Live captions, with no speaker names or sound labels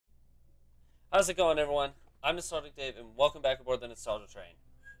How's it going, everyone? I'm Nostalgic Dave, and welcome back aboard the Nostalgia Train.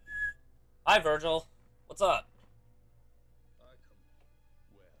 Hi, Virgil. What's up? Well,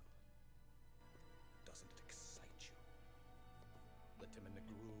 doesn't it excite you? The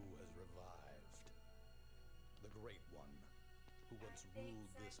Timon-Negru has revived. The Great One, who once ruled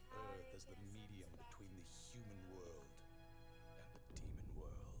this earth as the medium between the human world and the demon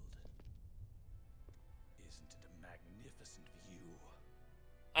world. Isn't it a magnificent view?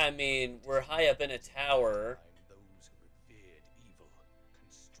 I mean, we're high up in a tower. Those who revered evil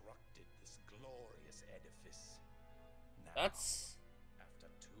constructed this glorious edifice. Now, That's... after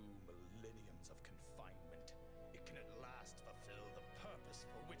 2 millenniums of confinement, it can at last fulfill the purpose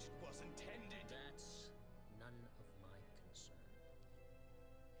for which it was intended. That's none of my concern.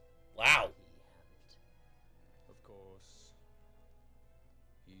 Wow. He have it. Of course,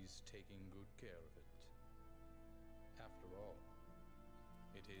 he's taking good care of it. After all,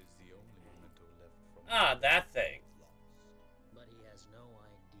 it is the only memento left from Ah, that thing. lost. But he has no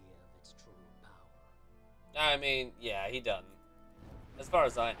idea of its true power. I mean, yeah, he doesn't. As far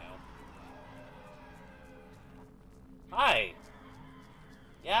as I know. Hi.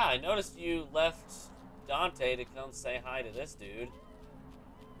 Yeah, I noticed you left Dante to come say hi to this dude.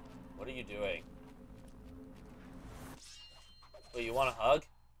 What are you doing? Wait, you want a hug?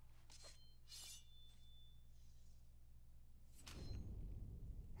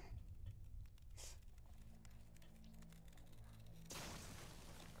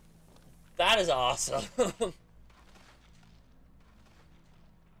 That is awesome.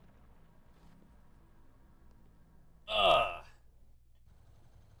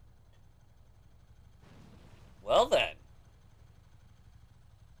 Well then.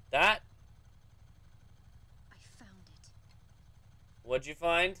 That... I found it. What'd you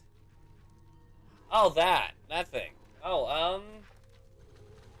find? Oh, that thing. Oh,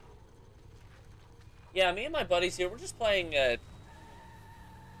 yeah, me and my buddies here, we're just playing a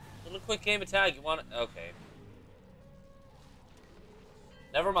little quick game of tag. You want it? Okay.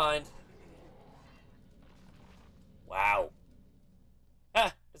 Never mind. Wow.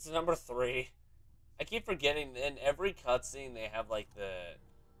 Ha! It's number 3. I keep forgetting, in every cutscene they have, like, the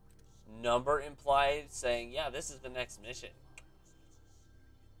number implied saying, yeah, this is the next mission.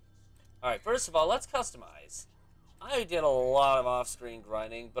 Alright, first of all, let's customize. I did a lot of off-screen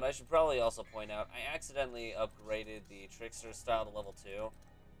grinding, but I should probably also point out, I accidentally upgraded the Trickster style to level 2.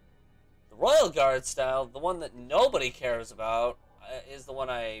 The Royal Guard style, the one that nobody cares about, is the one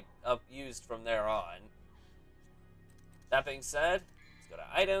I used from there on. That being said, let's go to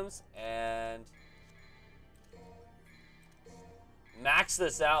items, and max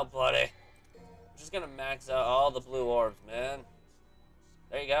this out, buddy. I'm just gonna max out all the blue orbs, man.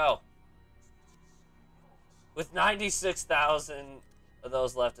 There you go. With 96,000 of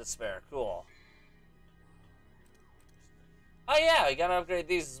those left to spare. Cool. Oh yeah, I gotta upgrade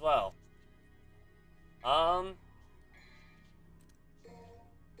these as well.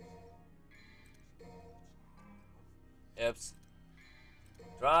 Hips.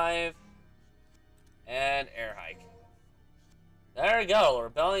 Drive. And air hike. There we go.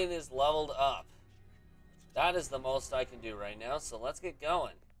 Rebellion is leveled up. That is the most I can do right now, so let's get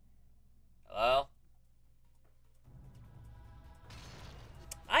going. Hello?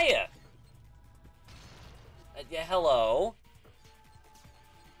 Hiya! Yeah, hello.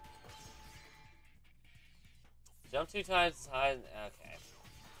 Jump 2 times as high. Okay.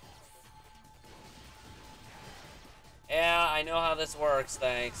 Yeah, I know how this works,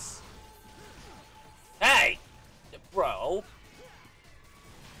 thanks. Hey! Bro!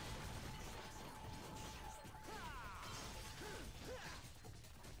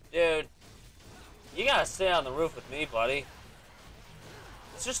 Dude, you gotta stay on the roof with me, buddy.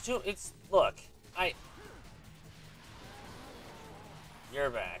 It's just too, look, you're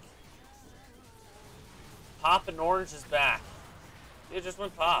back. Pop and Orange is back. Dude, just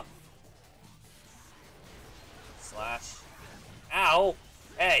went pop. Slash. Ow!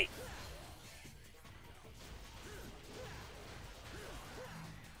 Hey!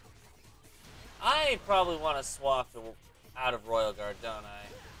 I probably want to swap out of Royal Guard, don't I?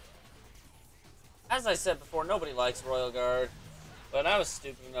 As I said before, nobody likes Royal Guard, but I was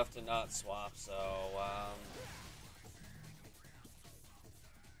stupid enough to not swap, so,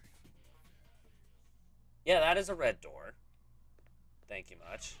 yeah, that is a red door. Thank you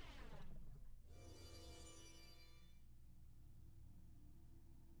much.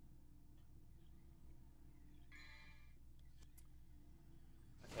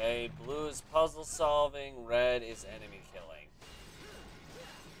 Okay, blue is puzzle solving, red is enemy killing.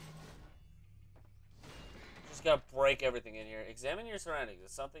 Just gotta break everything in here. Examine your surroundings.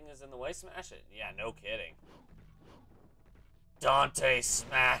 If something is in the way, smash it. Yeah, no kidding. Dante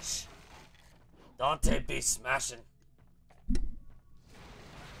smash. Dante be smashing.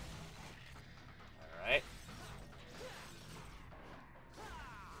 Alright.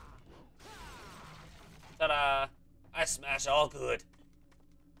 Ta-da! I smash all good.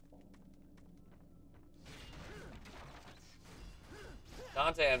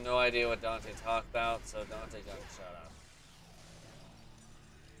 Dante, I have no idea what Dante talked about, so Dante got a shout out.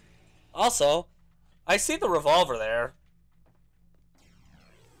 Also, I see the revolver there.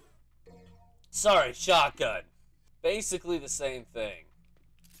 Sorry, shotgun. Basically the same thing.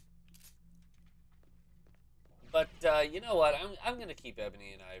 But, you know what? I'm gonna keep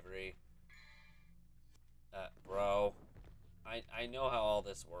Ebony and Ivory. Bro. I know how all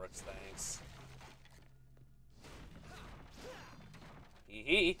this works, thanks. Hee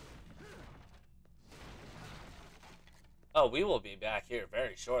hee. Oh, we will be back here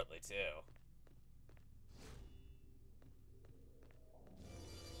very shortly, too.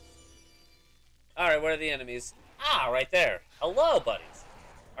 Alright, where are the enemies? Ah, right there. Hello, buddies.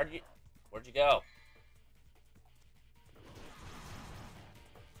 Where'd you go?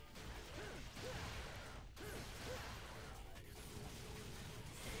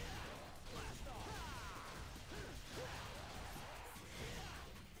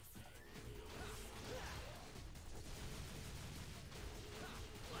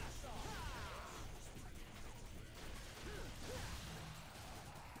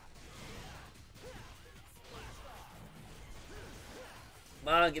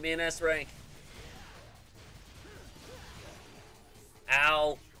 Come on, give me an S rank.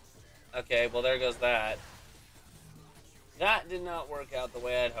 Ow. Okay, well there goes that. That did not work out the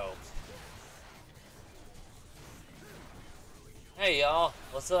way I'd hoped. Hey y'all,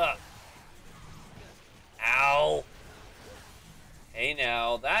 what's up? Ow. Hey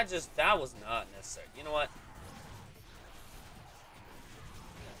now, that was not necessary. You know what?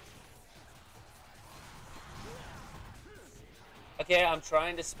 Okay, I'm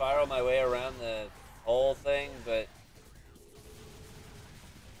trying to spiral my way around the whole thing, but...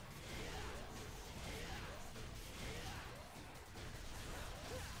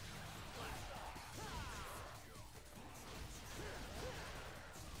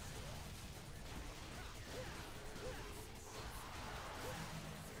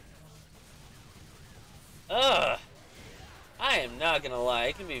 Ugh! I am not gonna lie,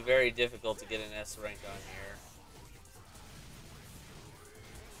 it can be very difficult to get an S rank on here.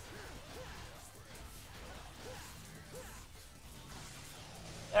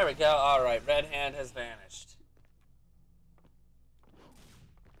 There we go. Alright, red hand has vanished.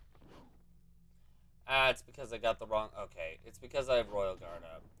 Ah, it's because I got the wrong... Okay, it's because I have Royal Guard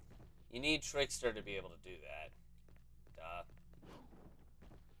up. You need Trickster to be able to do that. Duh.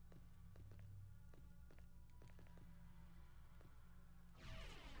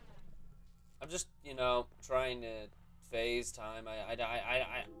 I'm just, you know, trying to phase time.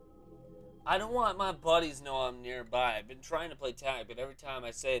 I don't want my buddies to know I'm nearby. I've been trying to play tag, but every time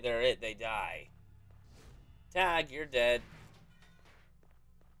I say they're it, they die. Tag, you're dead.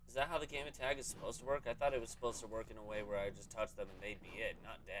 Is that how the game of tag is supposed to work? I thought it was supposed to work in a way where I just touch them and they'd be it,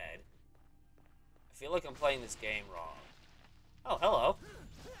 not dead. I feel like I'm playing this game wrong. Oh, hello.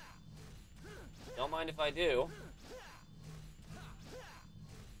 Don't mind if I do.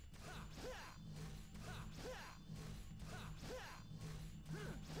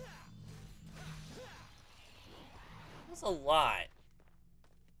 That's a lot.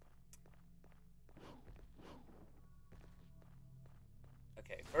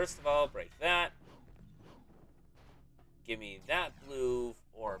 Okay, first of all, break that. Give me that blue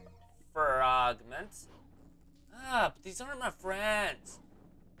orb fragment. Ah, but these aren't my friends.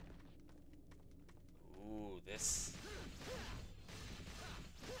 Ooh, this...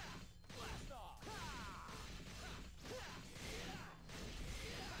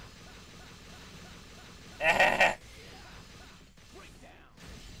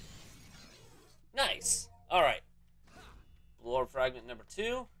 Nice. Alright. Blue orb fragment number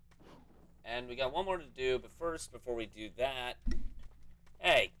 2. And we got one more to do, but first, before we do that...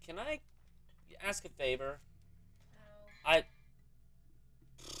 Hey, can I ask a favor? No.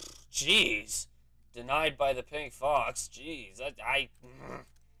 Jeez. Denied by the pink fox. Jeez.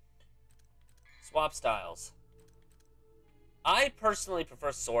 Swap styles. I personally prefer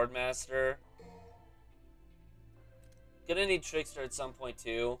Swordmaster. Gonna need Trickster at some point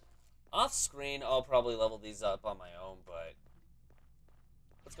too. Off screen, I'll probably level these up on my own, but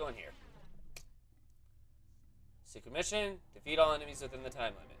let's go in here. Secret mission, defeat all enemies within the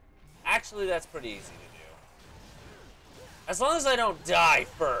time limit. Actually, that's pretty easy to do. As long as I don't die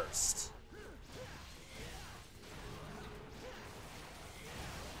first.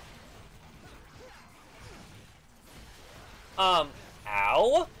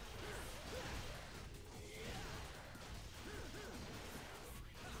 Ow?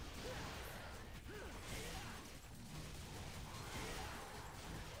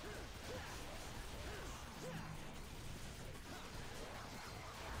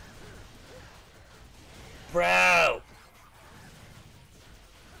 Bro!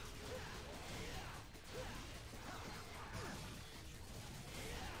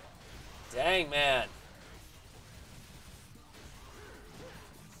 Dang, man.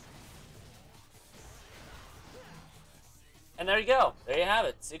 And there you go. There you have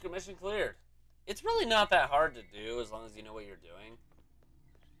it. Secret mission cleared. It's really not that hard to do as long as you know what you're doing.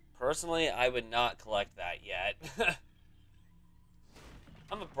 Personally, I would not collect that yet.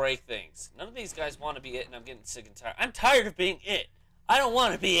 I'm gonna break things. None of these guys want to be it, and I'm getting sick and tired. I'm tired of being it. I don't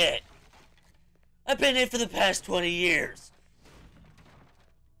want to be it. I've been it for the past 20 years.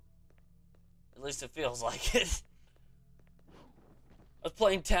 At least it feels like it. I was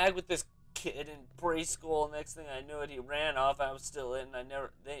playing tag with this kid in preschool. Next thing I knew it, he ran off. I was still in.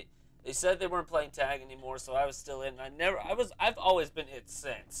 They said they weren't playing tag anymore, so I was still in. I've always been it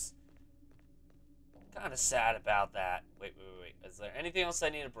since. Kind of sad about that. Wait. Is there anything else I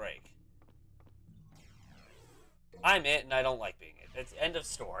need to break? I'm it, and I don't like being it. It's end of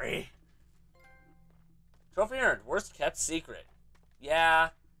story. Trophy earned. Worst kept secret. Yeah.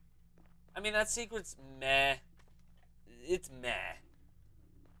 I mean, that secret's meh. It's meh.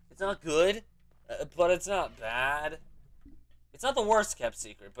 It's not good, but it's not bad. It's not the worst kept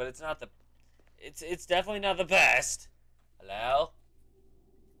secret, but it's not the... It's definitely not the best. Hello?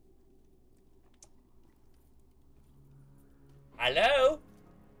 Hello?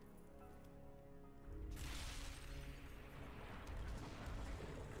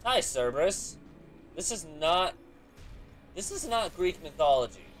 Hi, Cerberus. This is not Greek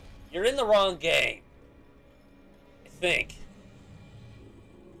mythology. You're in the wrong game. I think.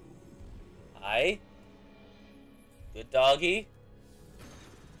 Hi. Good doggy.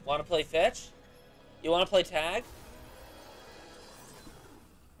 Want to play fetch? You want to play tag?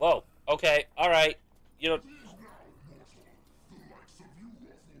 Whoa. Okay. All right. You don't...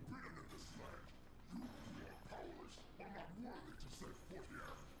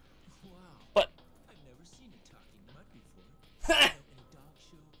 But... I've never seen a talking mud before. In a dog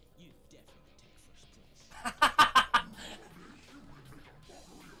show, you definitely take first place.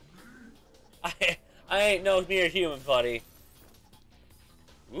 I ain't no mere human, buddy.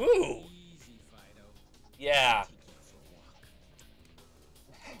 Ooh. Easy, Fido. Yeah. Take you for a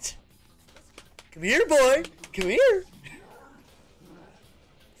walk. Come here, boy. Come here.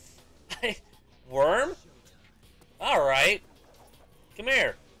 Worm? Alright. Come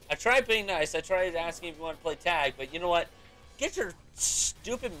here. I tried being nice. I tried asking if you want to play tag, but you know what? Get your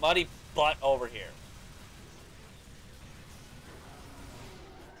stupid muddy butt over here.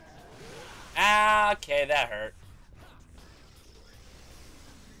 Ah, okay, that hurt.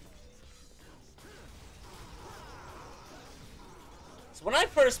 So when I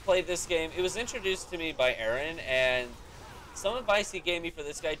first played this game, it was introduced to me by Aaron, and some advice he gave me for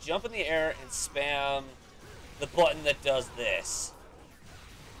this guy: jump in the air and spam the button that does this.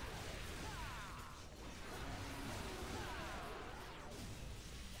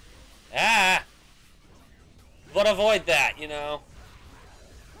 Ah! But avoid that, you know.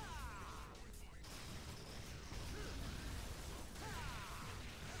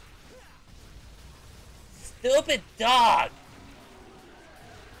 Stupid dog!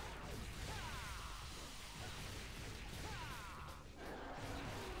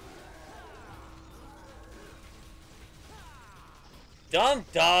 Dumb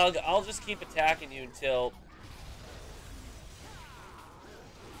dog, I'll just keep attacking you until...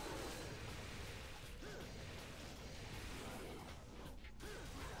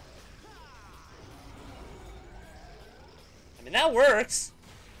 I mean, that works.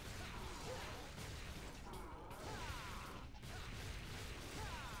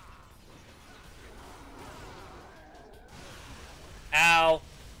 Ow.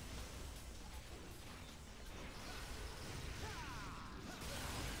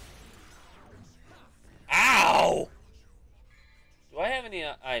 Ow! Do I have any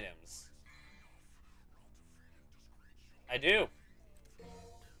items? I do.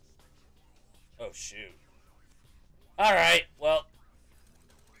 Oh, shoot. Alright, well.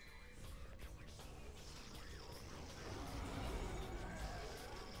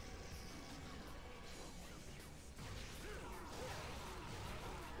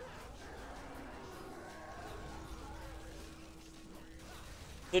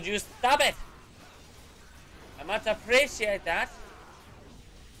 Could you stop it? I might appreciate that.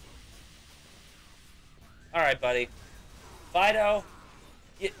 Alright, buddy. Fido.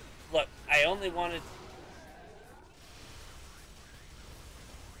 Look, I only wanted...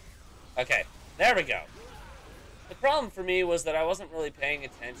 Okay, there we go. The problem for me was that I wasn't really paying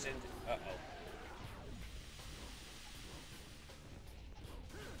attention to... Uh-oh.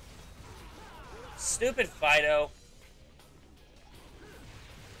 Stupid Fido.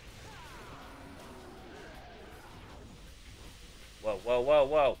 Whoa, whoa, whoa,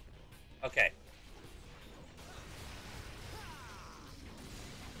 whoa. Okay.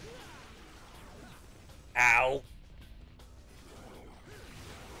 Ow.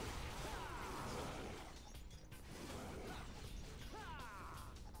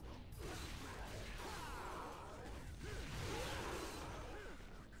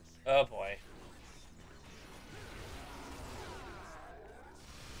 Oh boy.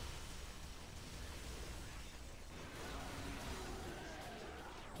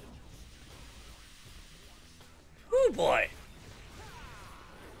 Oh boy.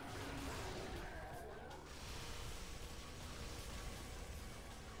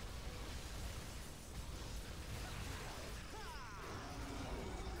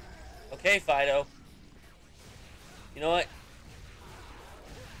 Okay, Fido. You know what?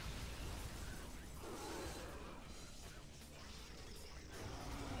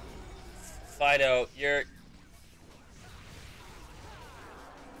 Fido, you're...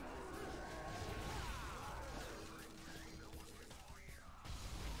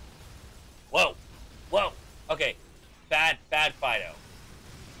 Whoa. Whoa. Okay. Bad Fido.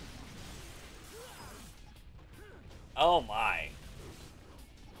 Oh my.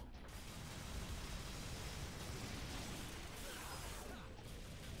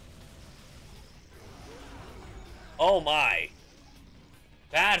 Oh my.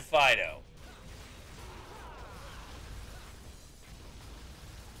 Bad Fido.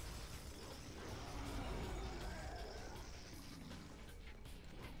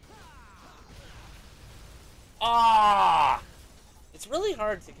 Ah! It's really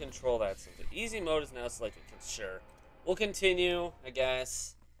hard to control that something. Easy mode is now selected. Sure. We'll continue, I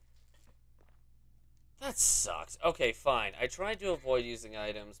guess. That sucks. Okay, fine. I tried to avoid using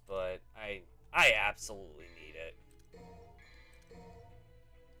items, but I absolutely need it.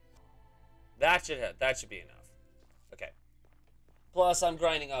 That should be enough. Okay. Plus, I'm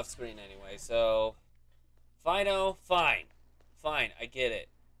grinding off screen anyway, so Fido, fine. Fine, I get it.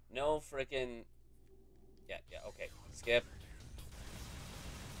 No frickin' yeah, okay. Skip.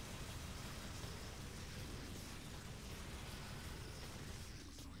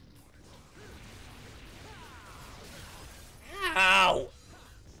 Ow!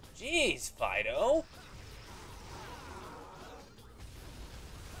 Jeez, Fido.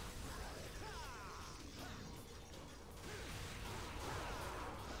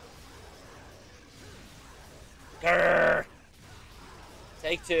 Grrr.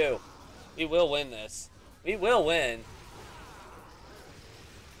 Take two. We will win this. We will win.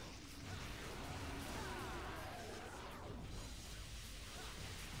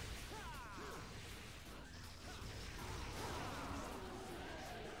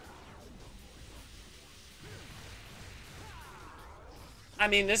 I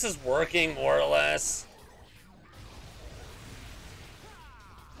mean, this is working, more or less.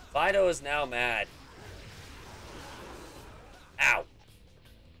 Fido is now mad. Ow.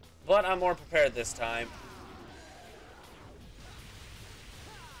 But I'm more prepared this time.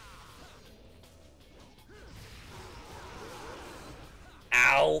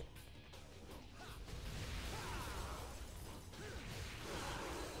 Ow.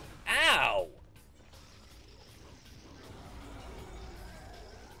 Ow.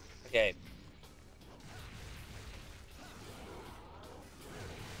 Okay.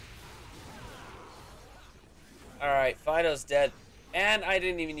 Alright, Fido's dead. And I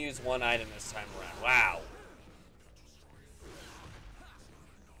didn't even use one item this time around. Wow.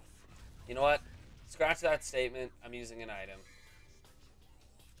 You know what? Scratch that statement. I'm using an item.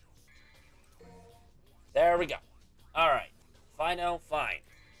 There we go. Alright. Fido, fine.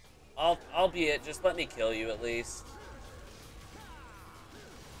 Albeit, just let me kill you at least.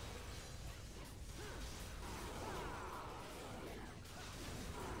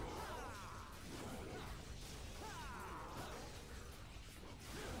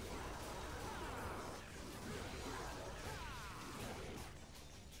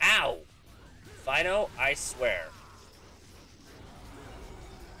 Ow! Fido, I swear.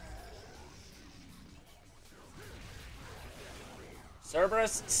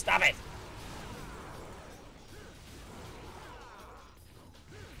 Cerberus, stop it!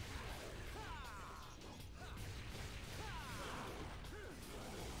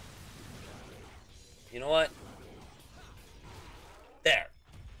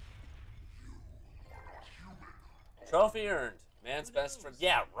 Trophy earned. Man's Who best knows? friend.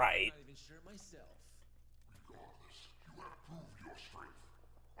 Yeah, I'm right. not even sure myself. Regardless, you have proved your strength.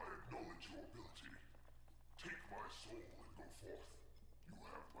 I acknowledge your ability. Take my soul and go forth. You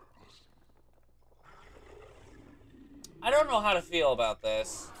have my blessing. I don't know how to feel about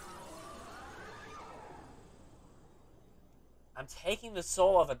this. I'm taking the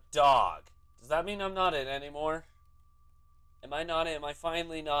soul of a dog. Does that mean I'm not it anymore? Am I not it? Am I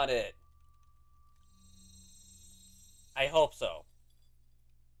finally not it? I hope so.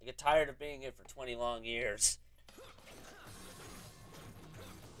 I get tired of being it for 20 long years.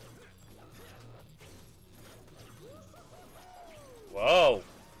 Whoa.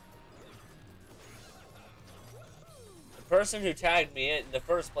 The person who tagged me in the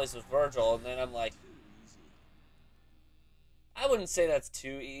first place was Virgil, and then I'm like, I wouldn't say that's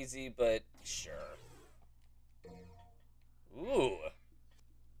too easy, but sure. Ooh.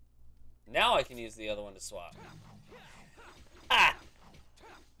 Now I can use the other one to swap. Ah!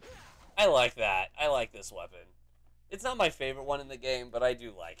 I like that. I like this weapon. It's not my favorite one in the game, but I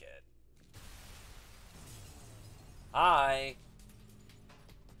do like it. Hi.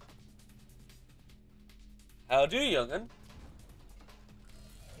 How do, young'un?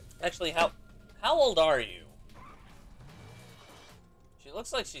 Actually, how old are you? She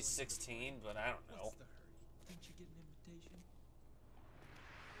looks like she's 16, but I don't know. What's the hurry? Didn't you get an invitation?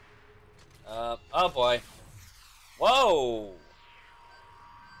 Oh boy. Whoa!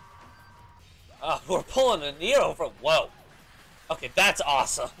 We're pulling a Neo from... Whoa. Okay, that's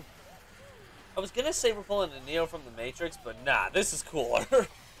awesome. I was gonna say we're pulling a Neo from the Matrix, but nah, this is cooler.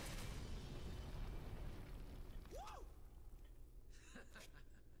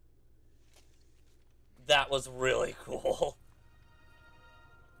 That was really cool.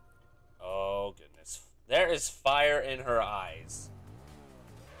 Oh, goodness. There is fire in her eyes.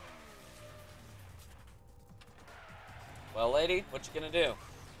 Well, lady, what you gonna do?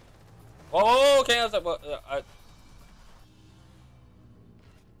 Oh, okay, I was like,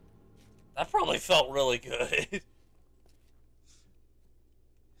 that probably felt really good. This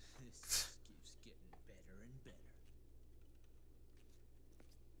just keeps getting better and better.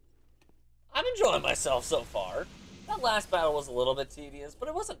 I'm enjoying myself so far. That last battle was a little bit tedious, but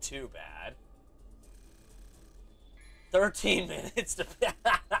it wasn't too bad. 13 minutes to...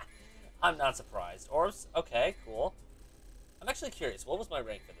 I'm not surprised. Orbs? Okay, cool. I'm actually curious. What was my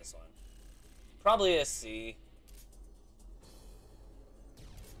rank for this one? Probably a C.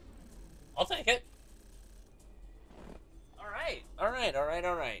 I'll take it. Alright.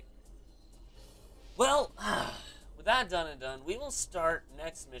 Alright. Well, with that done and done, we will start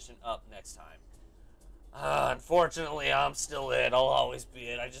next mission up next time. Unfortunately, I'm still it. I'll always be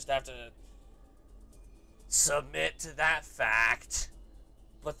it. I just have to submit to that fact.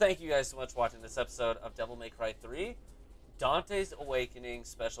 But thank you guys so much for watching this episode of Devil May Cry 3, Dante's Awakening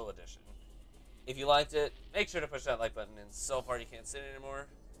Special Edition. If you liked it, make sure to push that like button, and so far you can't sit anymore.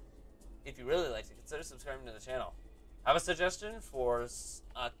 If you really liked it, consider subscribing to the channel. Have a suggestion for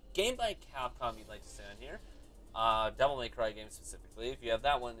a game by Capcom you'd like to see on here, Devil May Cry game specifically, if you have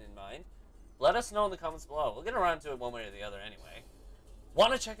that one in mind. Let us know in the comments below. We'll get around to it one way or the other anyway.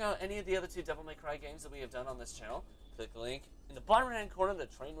 Want to check out any of the other 2 Devil May Cry games that we have done on this channel? Click the link in the bottom right-hand corner. The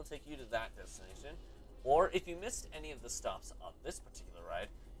train will take you to that destination. Or if you missed any of the stops on this particular ride,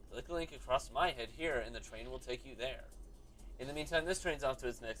 click the link across my head here and the train will take you there. In the meantime, this train's off to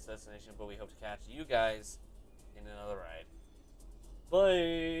its next destination, but we hope to catch you guys in another ride.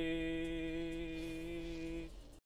 Bye!